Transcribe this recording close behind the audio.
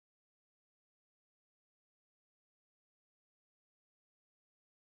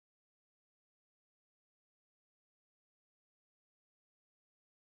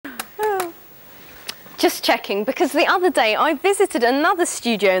Just checking, because the other day I visited another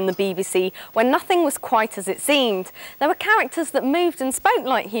studio in the BBC where nothing was quite as it seemed. There were characters that moved and spoke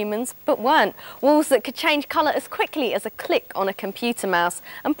like humans, but weren't. Walls that could change colour as quickly as a click on a computer mouse,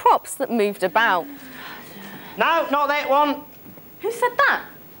 and props that moved about. No, not that one. Who said that?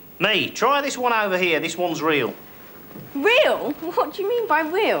 Me. Try this one over here. This one's real. Real? What do you mean by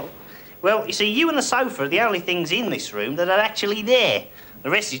real? Well, you see, you and the sofa are the only things in this room that are actually there. The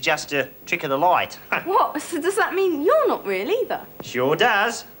rest is just a trick of the light. What? So does that mean you're not real either? Sure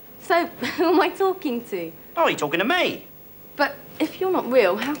does. So who am I talking to? Oh, you're talking to me. But if you're not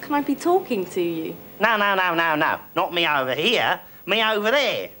real, how can I be talking to you? No. Not me over here. Me over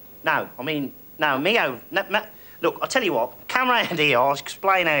there. No, I mean, no, me over... Look, I'll tell you what. Come round here, I'll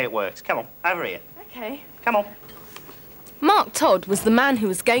explain how it works. Come on, over here. OK. Come on. Mark Todd was the man who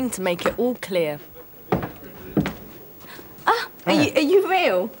was going to make it all clear. Are you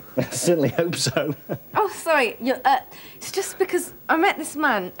real? I certainly hope so. Oh, sorry. It's just because I met this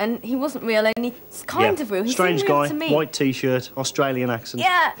man and he wasn't real and he's kind of real. He strange seemed real guy, to me. white T-shirt, Australian accent.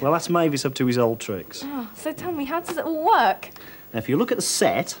 Yeah. Well, that's Mavis up to his old tricks. Oh, so tell me, how does it all work? Now, if you look at the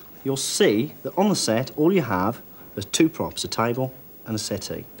set, you'll see that on the set, all you have is two props, a table and a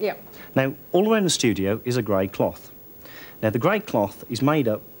settee. Yeah. Now, all around the studio is a grey cloth. Now, the grey cloth is made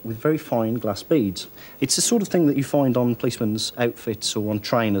up with very fine glass beads. It's the sort of thing that you find on policemen's outfits or on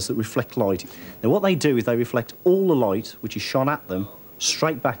trainers that reflect light. Now, what they do is they reflect all the light which is shone at them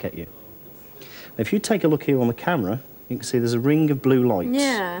straight back at you. Now, if you take a look here on the camera, you can see there's a ring of blue lights.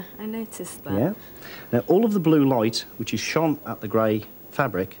 Yeah, I noticed that. Yeah? Now, all of the blue light which is shone at the grey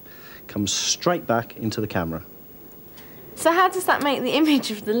fabric comes straight back into the camera. So how does that make the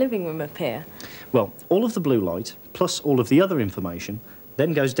image of the living room appear? Well, all of the blue light, plus all of the other information,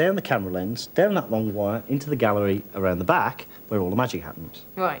 then goes down the camera lens, down that long wire, into the gallery around the back, where all the magic happens.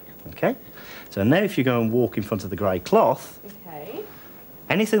 Right. OK? So now if you go and walk in front of the grey cloth, OK.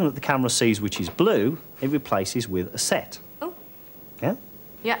 anything that the camera sees which is blue, it replaces with a set. Oh. Yeah?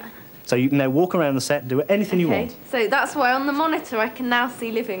 Yeah. So you can now walk around the set and do anything you want. So that's why on the monitor I can now see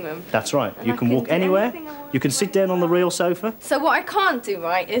living room. That's right. And you I can can walk do anywhere. anything I want. You can sit down on the real sofa. So what I can't do,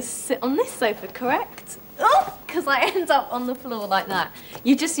 right, is sit on this sofa, correct? Oh, because I end up on the floor like that.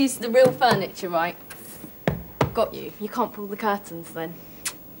 You just use the real furniture, right? Got you. You can't pull the curtains then.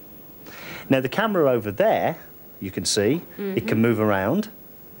 Now, the camera over there, you can see, it can move around,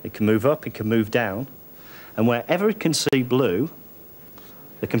 it can move up, it can move down, and wherever it can see blue,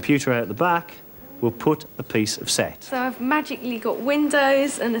 the computer out the back will put a piece of set. So I've magically got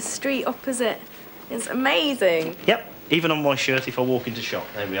windows and a street opposite. It's amazing. Yep, even on my shirt, if I walk into shop,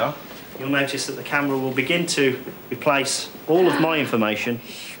 there we are. You'll notice that the camera will begin to replace all of my information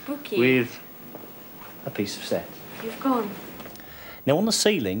Spooky. with a piece of set. You've gone. Now, on the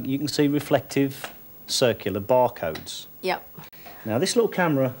ceiling, you can see reflective circular barcodes. Yep. Now, this little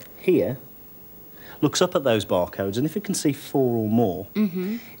camera here looks up at those barcodes, and if it can see 4 or more,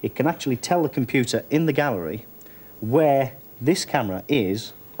 it can actually tell the computer in the gallery where this camera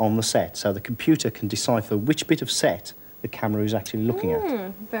is on the set, so the computer can decipher which bit of set the camera is actually looking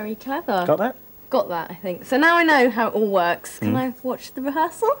at. Very clever. Got that? Got that, I think. So now I know how it all works. Can I watch the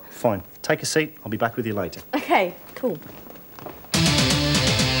rehearsal? Fine. Take a seat. I'll be back with you later. OK, cool.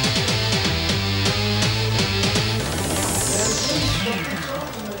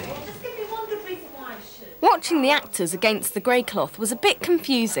 Watching the actors against the grey cloth was a bit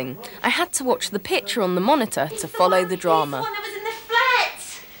confusing. I had to watch the picture on the monitor to follow the drama. He's the one that was in the flat!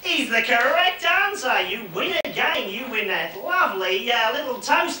 Is the correct answer. You win again. You win that lovely little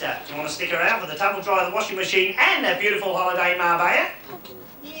toaster. Do you want to stick around for the tumble dryer, the washing machine, and a beautiful holiday in Marbella?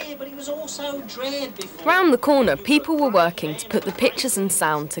 Yeah, but he was also dread before. Round the corner, people were working to put the pictures and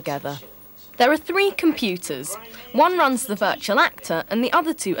sound together. There are 3 computers. One runs the virtual actor and the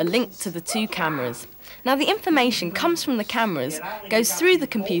other 2 are linked to the 2 cameras. Now, the information comes from the cameras, goes through the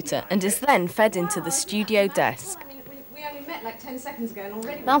computer and is then fed into the studio desk. We only met like 10 seconds ago and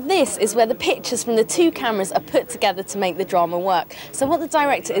already... Now, this is where the pictures from the 2 cameras are put together to make the drama work. So what the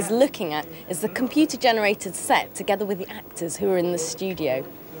director is looking at is the computer-generated set together with the actors who are in the studio.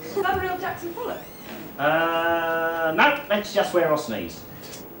 Is that a real Jackson Pollock? No, let's just wear our sneeze.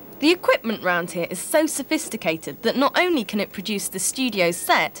 The equipment round here is so sophisticated that not only can it produce the studio's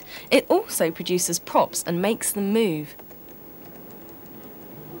set, it also produces props and makes them move.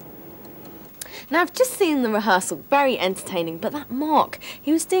 Now, I've just seen the rehearsal, very entertaining, but that Mark,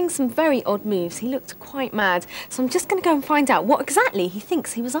 he was doing some very odd moves. He looked quite mad, so I'm just going to go and find out what exactly he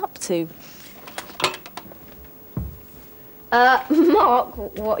thinks he was up to. Mark,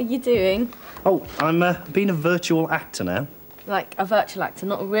 what are you doing? Oh, I'm being a virtual actor now. Like a virtual actor,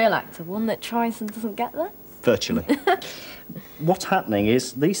 not a real actor, one that tries and doesn't get there? Virtually. What's happening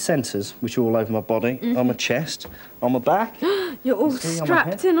is these sensors, which are all over my body, on my chest, on my back. You're all see, on my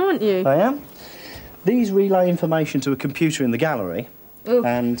strapped head. in, aren't you? I am. These relay information to a computer in the gallery, Ooh,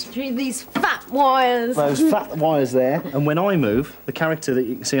 and through these fat wires. those fat wires there, and when I move, the character that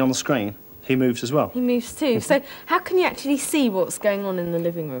you can see on the screen, he moves as well. He moves too. So how can you actually see what's going on in the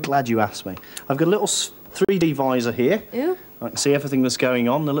living room? Glad you asked me. I've got a little 3D visor here. Yeah. I can see everything that's going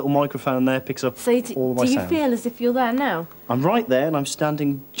on. The little microphone there picks up So all my do you sound. feel as if you're there now? I'm right there, and I'm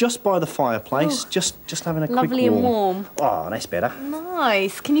standing just by the fireplace, just having a Lovely quick and warm. Oh, that's better.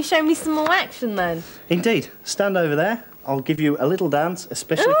 Nice. Can you show me some more action then? Indeed. Stand over there. I'll give you a little dance,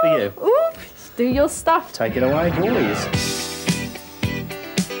 especially for you. Ooh, do your stuff. Take it away, boys.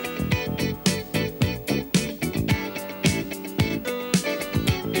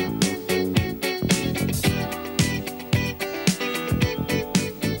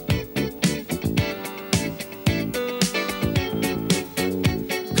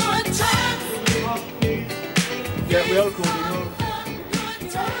 Yeah, we are recording.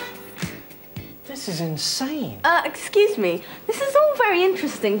 This is insane. Excuse me. This is all very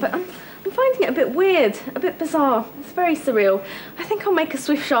interesting, but I'm finding it a bit weird, a bit bizarre. It's very surreal. I think I'll make a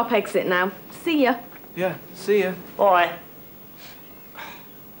swift, sharp exit now. See ya. Yeah, see ya. Bye.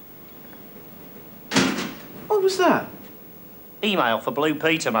 What was that? Email for Blue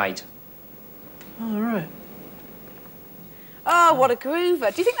Peter, mate. Oh, right. Oh, what a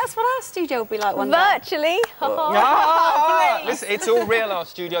groover. Do you think that's what our studio will be like one day? Virtually. Ah, listen, it's all real, our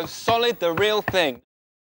studio. Solid, the real thing.